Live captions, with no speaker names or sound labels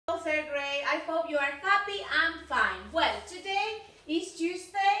third grade. I hope you are happy and fine. Well, today is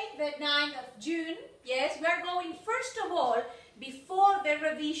Tuesday, the 9th of June. Yes, we are going first of all, before the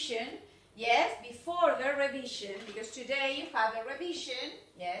revision. Yes, before the revision, because today you have a revision.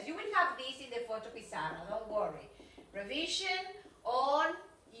 Yes, you will have this in the photo pizarra, don't worry. Revision on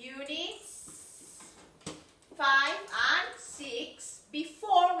units 5 and 6.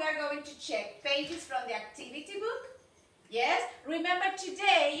 Before we are going to check pages from the activity book. Yes, remember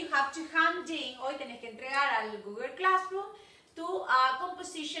today you have to hand in, hoy tenés que entregar al Google Classroom, to a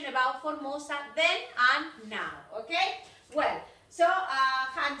composition about Formosa then and now, okay? Well, so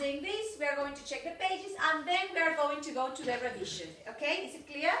handing this, we are going to check the pages and then we are going to go to the revision, okay? Is it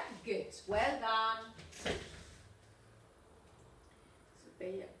clear? Good, well done. So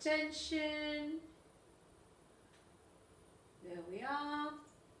pay attention. There we are.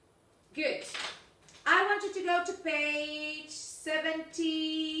 Good. I want you to go to page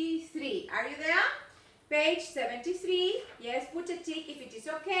 73. Are you there? Page 73. Yes, put a tick if it is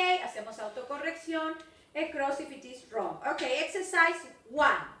okay. Hacemos autocorrección. A cross if it is wrong. Okay, exercise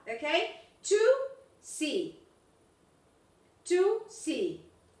 1. Okay? 2C. 2C.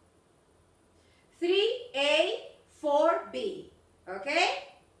 3A, 4B. Okay?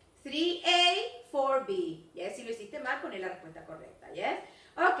 3A, 4B. Yes, si lo hiciste mal, poné la respuesta correcta. Yes?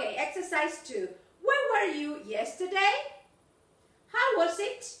 Okay, exercise 2. Where were you yesterday? How was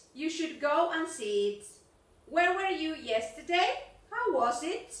it? You should go and see it. Where were you yesterday? How was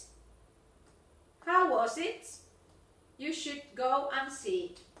it? How was it? You should go and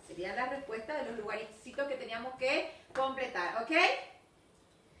see. Sería la respuesta de los lugarcitos que teníamos que completar, okay?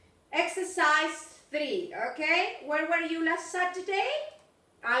 Exercise 3, okay? Where were you last Saturday?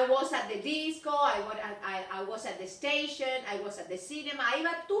 I was at the disco, I was at the station, I was at the cinema. Ahí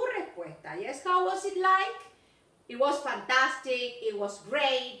va tu respuesta. Yes, how was it like? It was fantastic, it was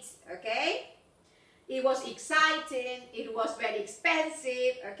great, okay? It was exciting, it was very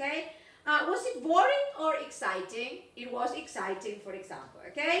expensive, okay? Was it boring or exciting? It was exciting, for example,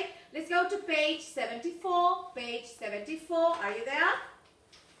 okay? Let's go to page 74. Page 74, are you there?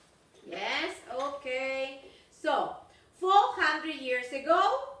 Yes, okay. So, 400 years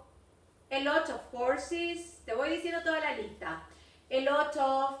ago, a lot of horses, te voy diciendo toda la lista, a lot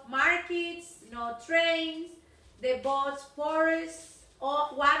of markets, trains, the boats, forests,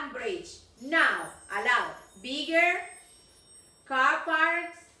 or one bridge. Now, aloud, bigger, car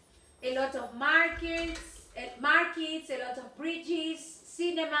parks, a lot of markets, a lot of bridges,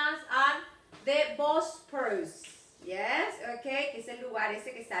 cinemas, and the Bosporus. Yes, okay, que es el lugar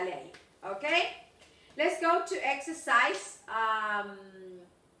ese que sale ahí, okay? Let's go to exercise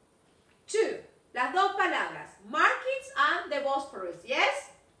 2. Las dos palabras, markets and the Bosporus, yes?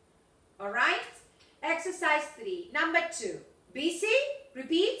 Alright? Exercise 3. Number 2, busy,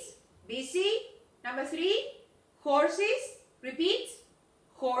 repeat, busy. Number 3, horses, repeat,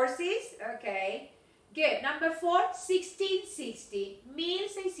 horses, okay. Good. Number 4, 1660,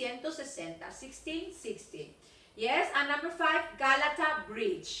 1660, 1660. Yes, and number 5, Galata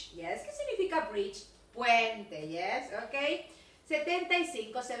Bridge. Yes, ¿qué significa bridge? Puente, yes, okay.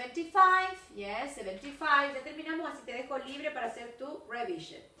 75, 75, yes, 75. Ya terminamos, así te dejo libre para hacer tu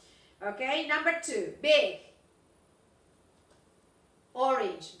revision. Okay, number 2, big.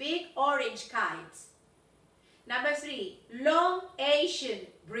 Orange, big orange kite. Number 3, long Asian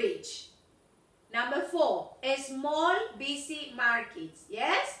bridge. Number 4, a small busy market,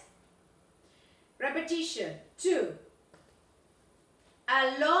 yes? Repetition, 2,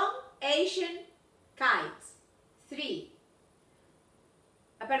 a long Asian kite.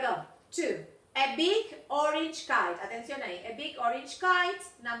 2, a big orange kite. Atención ahí, a big orange kite.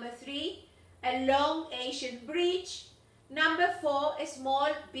 Number 3, a long Asian bridge. Number 4, a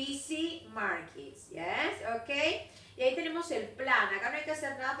small busy market. Yes, okay. Y ahí tenemos el plan. Acá no hay que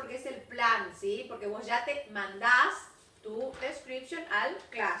hacer nada porque es el plan, ¿sí? Porque vos ya te mandás tu description al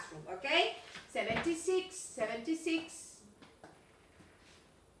classroom, okay? 76, 76.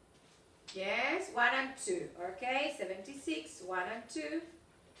 Yes, 1 and 2, okay? 76, 1 and 2.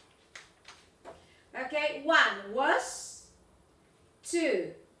 Okay, 1 was,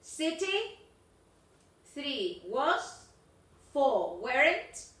 2 city, 3 was, 4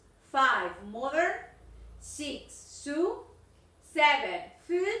 weren't, 5 mother, 6 zoo, 7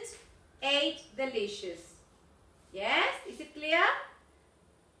 food, 8 delicious. Yes, is it clear?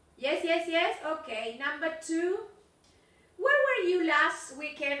 Yes, yes, yes. Okay, number 2. Where were you last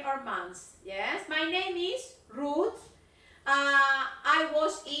weekend or month? Yes, my name is Ruth. I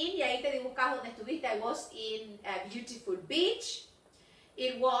was in, y ahí te dibujás donde estuviste, I was in a beautiful beach.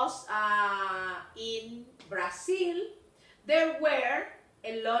 It was in Brazil. There were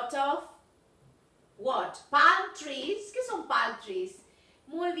a lot of what? Palm trees. ¿Qué son palm trees?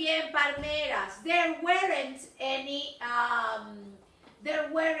 Muy bien, palmeras. There weren't any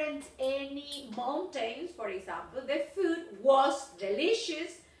mountains, for example. The food was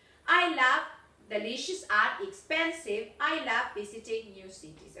delicious. I love delicious and expensive. I love visiting new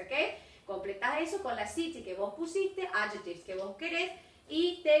cities, ¿ok? Completas eso con la city que vos pusiste, adjectives que vos querés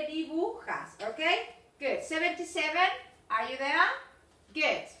y te dibujas, ¿ok? Good. 77, are you there?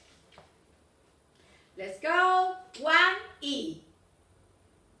 Good. Let's go. 1E,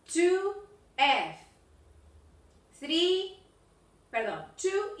 2F,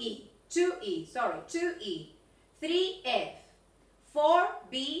 2E, 3F,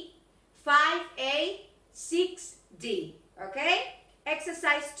 4B, 5A, 6D, ¿ok?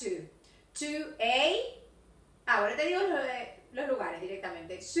 Exercise 2. 2A, ahora te digo los lugares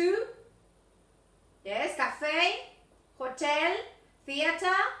directamente. Zoo, yes, café, hotel,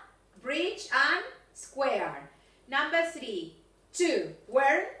 theater, bridge, and square. Number 3. 2,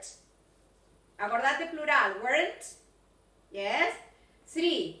 weren't. Acordate plural, weren't. Yes.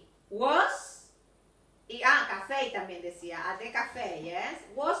 3, was. Y, café también decía, at the café, yes.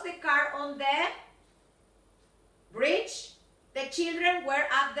 Was the car on the bridge? The children were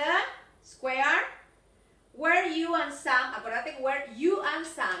at the square. Were you and Sam, acordate, were you and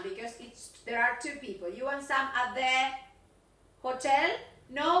Sam, because there are two people. You and Sam at the hotel?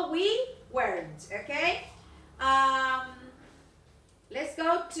 No, we weren't, okay? Let's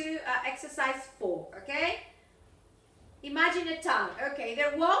go to exercise 4, okay? Imagine a town. Okay,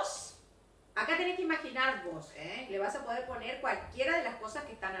 there was, acá tenés que imaginar vos, le vas a poder poner cualquiera de las cosas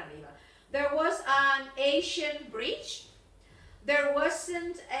que están arriba. There was an Asian bridge. There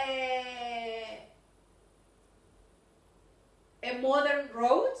wasn't a modern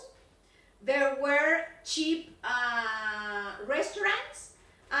road. There were cheap restaurants,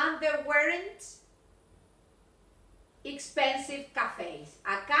 and there weren't expensive cafes.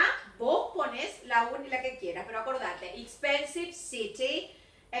 Acá vos pones la que quieras, pero acordate, expensive city,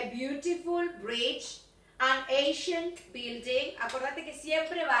 a beautiful bridge, an ancient building. Acordate que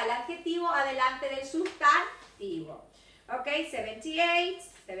siempre va el adjetivo adelante del sustantivo. Ok, 78,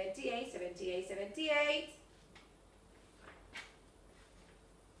 78, 78, 78.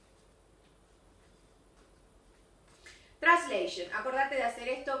 Translation. Acordate de hacer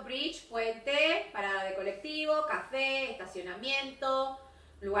esto: bridge, puente, parada de colectivo, café, estacionamiento,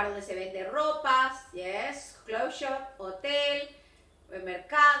 lugar donde se vende ropas, yes, clothes shop, hotel,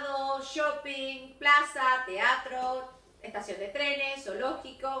 mercado, shopping, plaza, teatro, estación de trenes,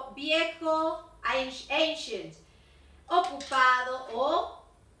 zoológico, viejo, ancient, ocupado, o,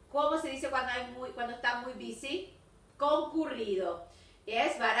 ¿cómo se dice cuando está muy busy? Concurrido.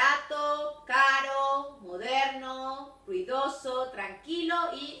 Es barato, caro, moderno, ruidoso,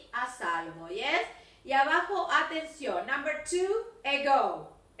 tranquilo y a salvo, yes? Y abajo, atención, number 2,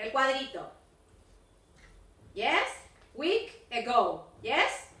 ago, el cuadrito. Yes? Week ago,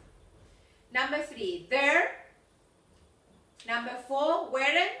 yes? Number 3, there. Number 4,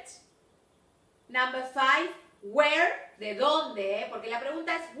 weren't. Number 5, where, de dónde, porque la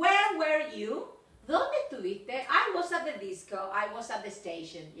pregunta es, where were you? ¿Dónde estuviste? I was at the disco. I was at the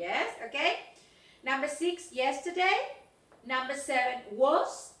station. Yes? Okay? Number 6, yesterday. Number 7,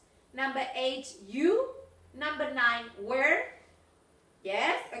 was. Number 8, you. Number 9, were.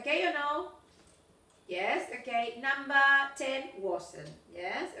 Yes? Okay or no? Yes? Okay. Number 10, wasn't.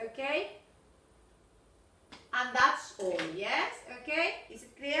 Yes? Okay? And that's all. Yes? Okay? Is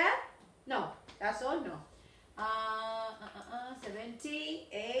it clear? No. That's all? No.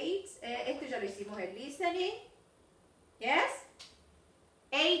 78, esto ya lo hicimos el listening, yes,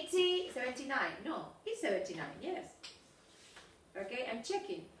 80, 79, no, it's 79, yes, okay, I'm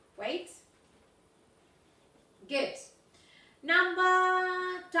checking, wait, good,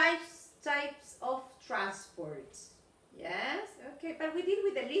 number, types of transport, yes, okay, but we did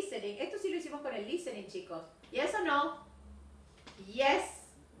with the listening, esto sí lo hicimos con el listening, chicos, yes or no, yes,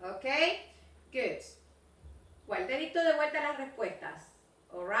 okay, good. Well, te dicto de vuelta las respuestas.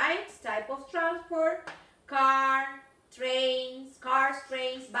 Alright, type of transport, cars, trains,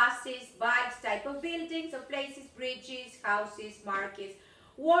 buses, bikes, type of buildings or places, bridges, houses, markets.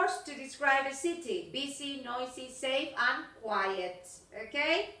 Words to describe a city: busy, noisy, safe, and quiet.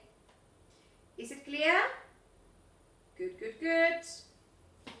 Okay? Is it clear? Good, good, good.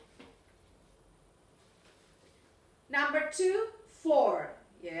 Number 2, 4.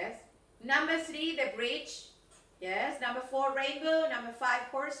 Yes. Number 3, the bridge. Yes, number 4, rainbow, number 5,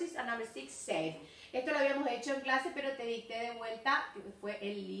 horses, and number 6, safe. Esto lo habíamos hecho en clase, pero te dicté de vuelta que fue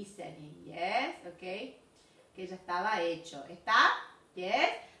el listening, yes, ok, que ya estaba hecho. ¿Está?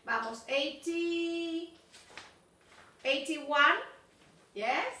 Yes. Vamos, 80, 81.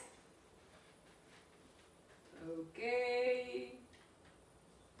 Yes. Okay.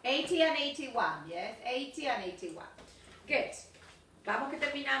 80 and 81. Yes. 80 and 81. Good. Vamos que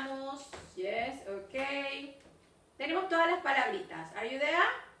terminamos. Yes. Okay. Tenemos todas las palabritas. Are you there?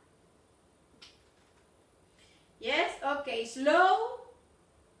 Yes. Okay. Slow.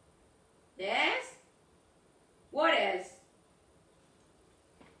 Yes. What else?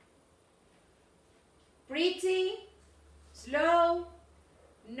 Pretty, slow,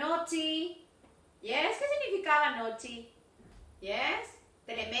 naughty. Yes, ¿qué significaba naughty? Yes,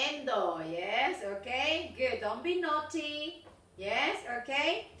 tremendo. Yes, okay, good. Don't be naughty. Yes,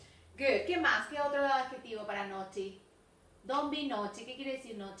 okay, good. ¿Qué más? ¿Qué otro adjetivo para naughty? Don't be naughty. ¿Qué quiere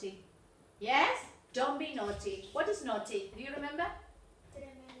decir naughty? Yes, don't be naughty. What is naughty? Do you remember?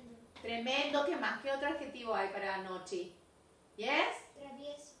 Tremendo. Tremendo. ¿Qué más? ¿Qué otro adjetivo hay para naughty? Yes?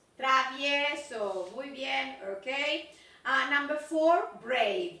 Travieso. Travieso, muy bien, ok. Number 4,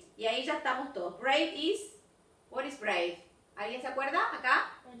 brave. Y ahí ya estamos todos. Brave is, what is brave? ¿Alguien se acuerda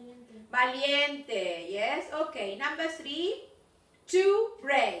acá? Valiente. Valiente, yes, ok. Number 3, 2,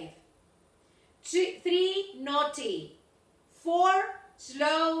 brave. 3, naughty. 4,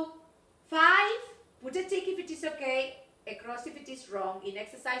 slow. 5, put a tick if it is okay, a cross if it is wrong in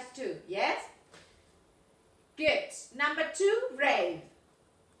exercise 2, yes? Good. Number 2, brave.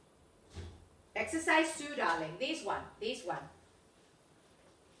 Exercise 2, darling. This one.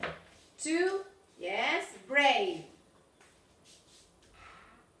 2, yes, brave.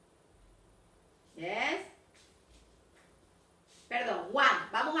 Yes. Perdón, 1.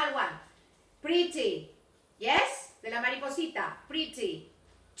 Vamos al 1. Pretty. Yes, de la mariposita. Pretty.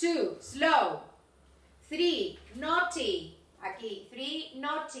 2, slow. 3, naughty. Aquí, 3,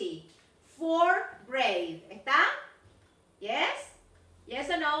 naughty. 4, brave. ¿Está? Yes? Yes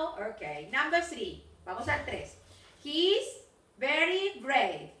or no? Okay. Number 3. Vamos al 3. He is very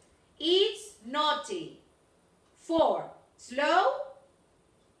brave. It's naughty. 4. Slow.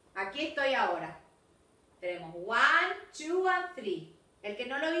 Aquí estoy ahora. Tenemos 1, 2, and 3. El que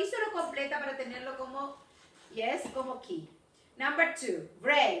no lo hizo lo completa para tenerlo como, yes, como key. Number 2.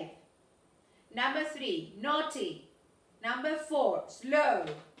 Brave. Number 3. Naughty. Number 4. Slow.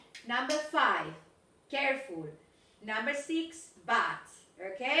 Number 5. Careful. Number 6. Bad.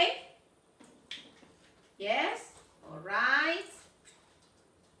 Okay? Yes? All right.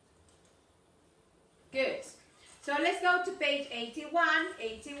 Good. So let's go to page 81.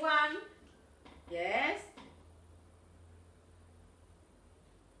 81. Yes?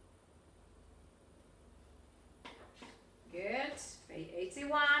 Good. Page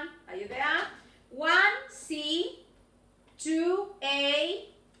 81. Are you there? 1C, 2A,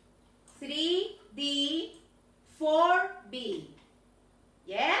 3D, 4B.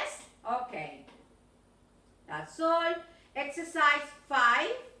 Yes? Okay. That's all. Exercise 5.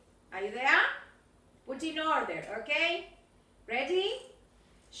 Are you there? Put in order, okay? Ready?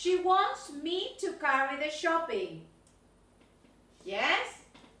 She wants me to carry the shopping. Yes?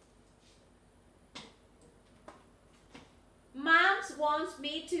 Moms wants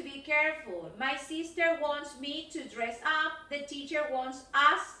me to be careful. My sister wants me to dress up. The teacher wants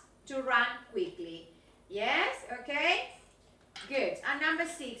us to run quickly. Yes? Okay? Good. And number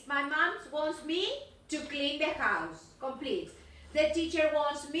 6. My mom wants me to clean the house. Complete. The teacher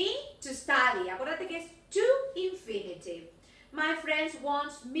wants me to study. Acuérdate que es to infinitive. My friends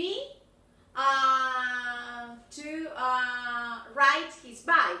wants me to ride his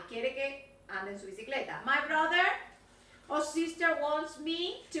bike. Quiere que ande en su bicicleta. My brother or sister wants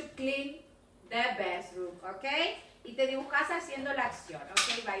me to clean the bathroom. Okay? Y te dibujas haciendo la acción.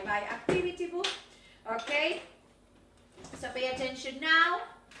 Okay? Bye bye activity book. Okay? So pay attention now.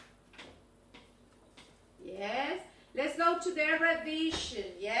 Yes. Let's go to the revision.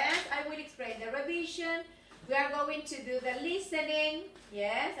 Yes, I will explain the revision. We are going to do the listening.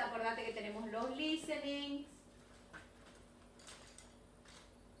 Yes, acordate que tenemos los listenings.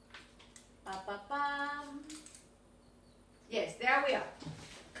 Pa, pa, pam. Yes, there we are.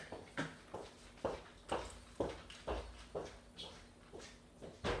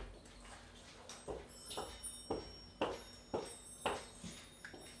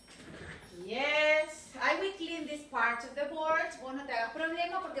 Yes, I will clean this part of the board. Vos no te hagas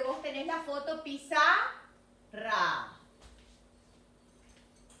problema porque vos tenés la foto pizarra.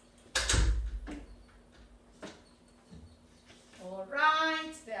 All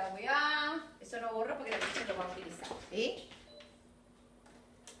right, there we are. Eso lo borro porque la teacher lo va a utilizar. ¿Sí?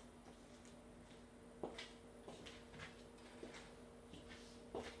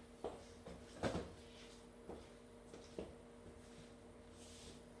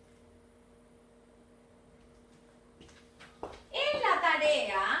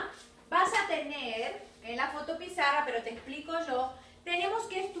 tener en la fotopizarra, pero te explico yo, tenemos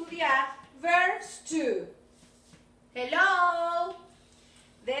que estudiar verbs to. Hello.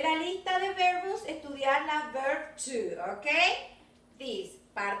 De la lista de verbos, estudiar la verb to, ¿ok? This,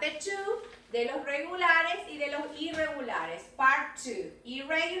 parte 2, de los regulares y de los irregulares, part 2.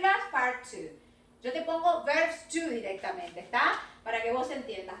 Irregulars, part 2. Yo te pongo verbs to directamente, ¿está? Para que vos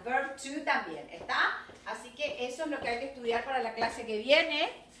entiendas. Verb to también, ¿está? Así que eso es lo que hay que estudiar para la clase que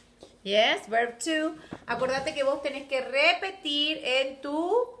viene. Yes, verb to. Acuérdate que vos tenés que repetir en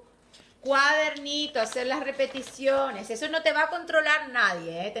tu cuadernito, hacer las repeticiones. Eso no te va a controlar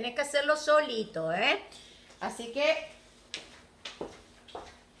nadie, ¿eh? Tenés que hacerlo solito, ¿eh? Así que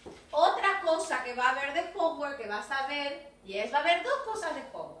otra cosa que va a haber de homework, que vas a ver, va a haber dos cosas de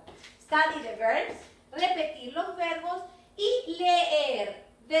homework. Study the verbs, repetir los verbos y leer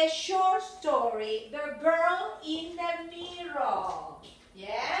the short story, The Girl in the Mirror.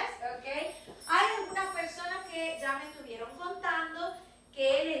 Yes, ok. Hay algunas personas que ya me estuvieron contando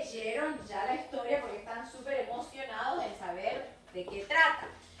que leyeron ya la historia porque están súper emocionados en saber de qué trata.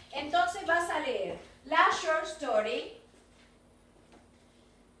 Entonces vas a leer la short story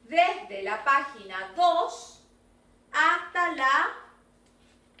desde la página 2 hasta la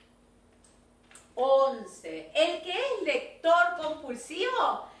 11. El que es lector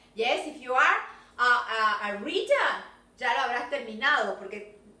compulsivo, yes, if you are a reader, ya lo habrás terminado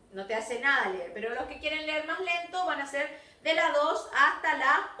porque no te hace nada leer. Pero los que quieren leer más lento van a ser de la 2 hasta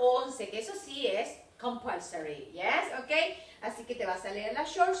la 11, que eso sí es compulsory, yes, ok. Así que te vas a leer la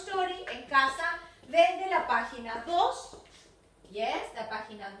short story en casa desde la página 2, yes, la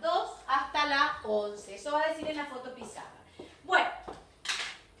página 2 hasta la 11. Eso va a decir en la fotopizarra. Bueno,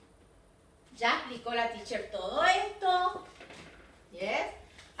 ya explicó la teacher todo esto, yes.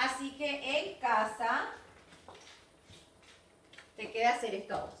 Así que en casa te queda hacer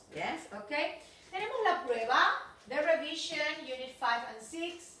esto, yes, ok. Tenemos la prueba de revision, unit 5 and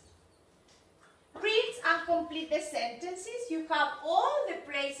 6. Read and complete the sentences. You have all the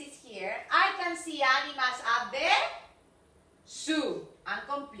places here. I can see animals at the zoo. And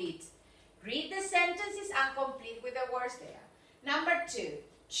complete. Read the sentences and complete with the words there. Number 2.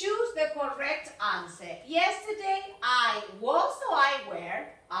 Choose the correct answer. Yesterday I was or I were?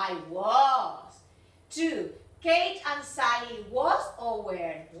 I was. 2. Kate and Sally was or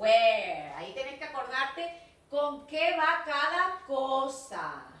were? Were. Ahí tenés que acordarte con qué va cada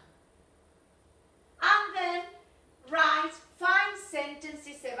cosa. And then write 5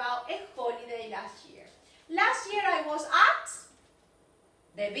 sentences about a holiday last year. Last year I was at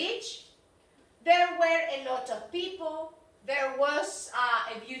the beach. There were a lot of people. There was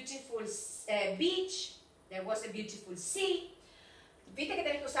a beautiful beach. There was a beautiful sea. Viste que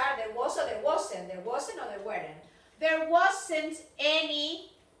tenés que usar there was or there wasn't. There wasn't or there weren't. There wasn't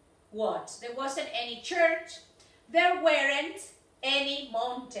any what? There wasn't any church. There weren't any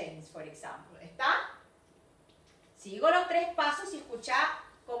mountains, for example. ¿Está? Sigo los 3 pasos y escucha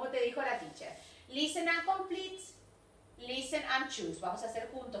cómo te dijo la teacher. Listen and complete. Listen and choose. Vamos a hacer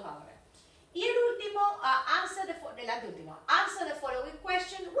juntos ahora. Y el último, answer the following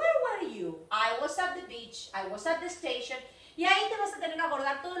question. Where were you? I was at the beach. I was at the station. Y ahí te vas a tener que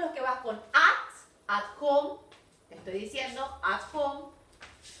acordar todos los que vas con at home. Te estoy diciendo at home,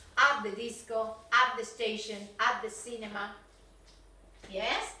 at the disco, at the station, at the cinema.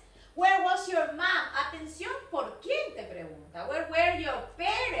 Yes? Where was your mom? Atención, ¿por quién te pregunta? Where were your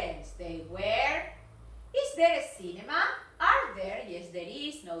parents? They were. Is there a cinema? Are there? Yes, there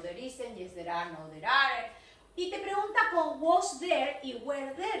is. No, there isn't. Yes, there are. No, there aren't. Y te pregunta con was there y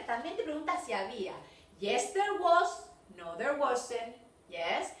were there. También te pregunta si había. Yes, there was. No, there wasn't.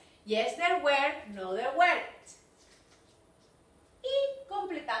 Yes. Yes, there were. No, there weren't. Y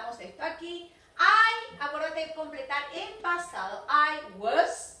completamos esto aquí. Acuérdate de completar en pasado. I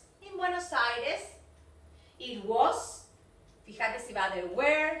was in Buenos Aires. It was. Fíjate si va there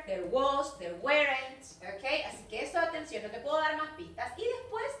were, there was, there weren't. ¿Ok? Así que eso, atención, no te puedo dar más pistas. Y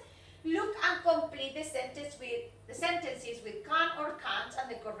después, look and complete the sentences with can or can't and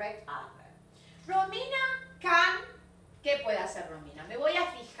the correct answer. Romina can. ¿Qué puede hacer Romina? Me voy a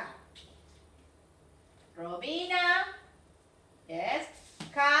fijar. Romina. Yes.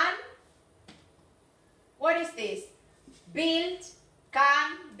 Can. What is this? Build.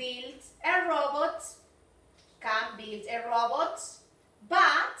 Can build a robot. Can build a robot.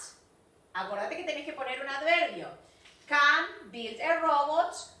 But. Acuérdate que tenés que poner un adverbio. Can build a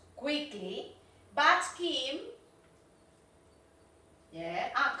robot quickly. But Kim. Yeah.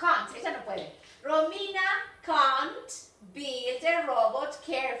 Can't. Ella no puede. Romina can't build a robot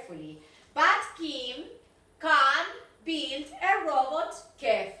carefully. But Kim can build a robot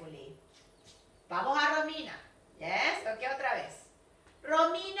carefully. Vamos a Romina. Yes, ok, otra vez.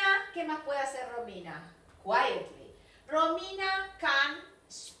 Romina, ¿qué más puede hacer Romina? Quietly. Romina can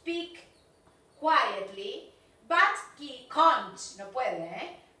speak quietly, but Kim can't, no puede,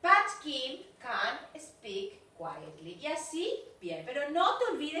 ¿eh? But Kim can speak quietly. Y así, bien, pero no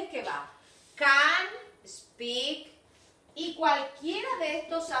te olvides que va can, speak y cualquiera de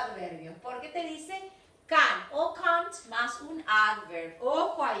estos adverbios, porque te dice can o can't más un adverb.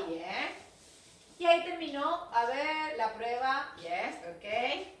 Ojo ahí, ¿eh? Y ahí terminó, a ver, la prueba. Yes,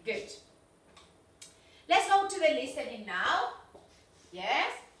 okay, good. Let's go to the listening now.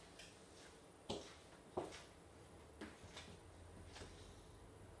 Yes.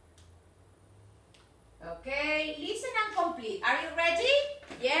 Okay, listen and complete. Are you ready?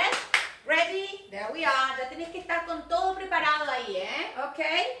 Yes? Ready? There we are. Ya tenés que estar con todo preparado ahí, ¿eh?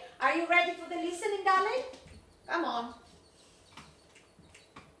 Okay. Are you ready for the listening, darling? Come on.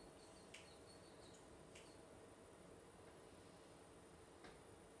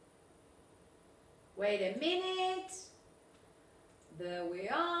 Wait a minute. There we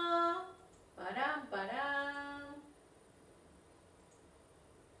are. Param, param.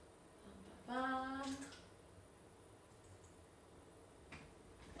 Pam, pam.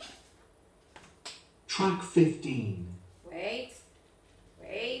 Track 15. Wait.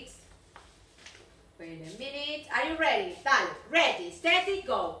 Wait a minute. Are you ready? Dale. Ready, steady,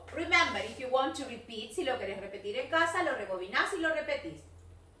 go. Remember, if you want to repeat, si lo querés repetir en casa, lo rebobinás y lo repetís.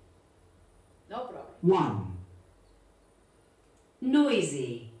 No problem. 1,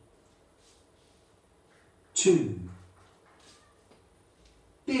 Noisy. 2,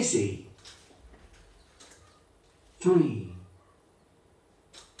 busy. 3,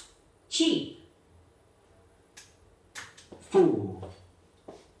 Cheap. 4,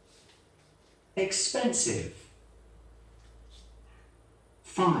 expensive.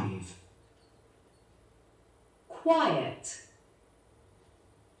 5, Quiet.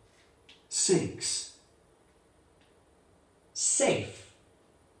 6, Safe.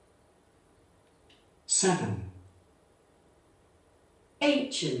 7,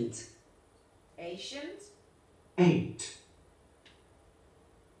 Ancient. Ancient. 8,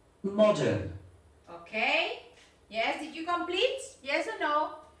 Modern. Okay. Yes, did you complete? Yes or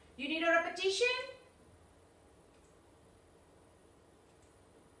no? You need a repetition?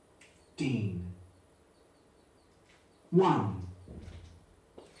 Dean. 1,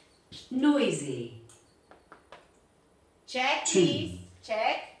 Noisy. Check, 2, please.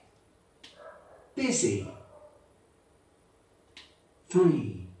 Check. busy.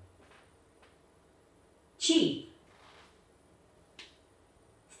 3, Cheap.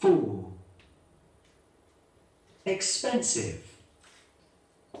 4, expensive.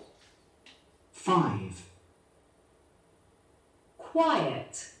 5,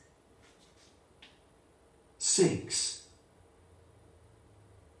 Quiet. 6,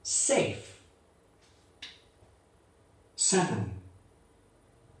 Safe. 7,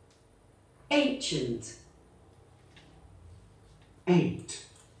 Ancient. 8,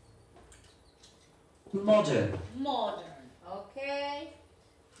 Modern. Modern. Okay.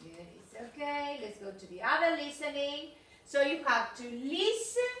 Here is okay. Let's go to the other listening. So you have to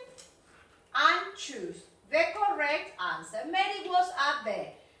listen and choose the correct answer. Mary was at the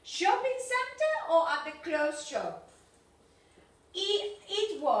shopping center or at the clothes shop?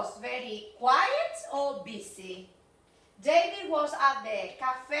 It was very quiet or busy? David was at the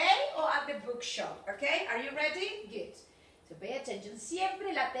cafe or at the bookshop? Okay, are you ready? Good. So pay attention.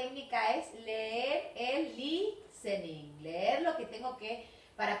 Siempre la técnica es leer el listening. Leer lo que tengo que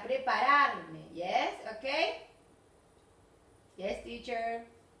para prepararme. Yes, okay? Yes, teacher.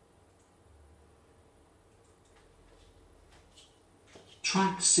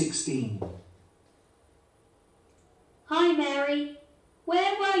 track 16. Hi Mary,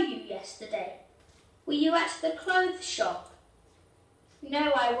 where were you yesterday? Were you at the clothes shop?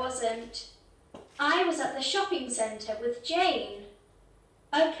 No, I wasn't. I was at the shopping centre with Jane.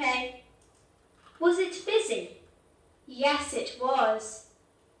 Okay. Was it busy? Yes, it was.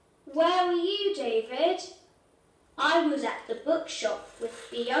 Where were you, David? I was at the bookshop with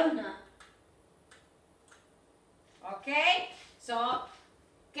Fiona. Ok, so,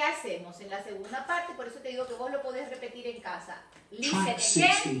 ¿qué hacemos en la segunda parte? Por eso te digo que vos lo podés repetir en casa. Listen Track again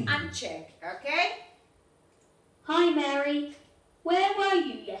 16. and check, ok? Hi Mary, where were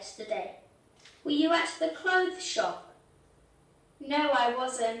you yesterday? Were you at the clothes shop? No, I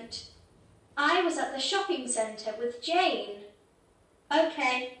wasn't. I was at the shopping centre with Jane.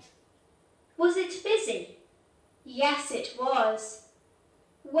 Okay. Was it busy? Yes, it was.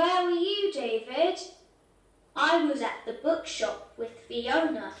 Where were you, David? I was at the bookshop with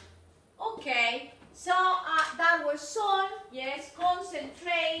Fiona. Okay, so that was all. Yes,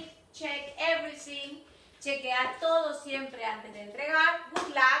 concentrate, check everything. Chequea todo siempre antes de entregar.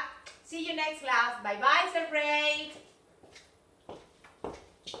 Good luck. See you next class. Bye bye, celebrate.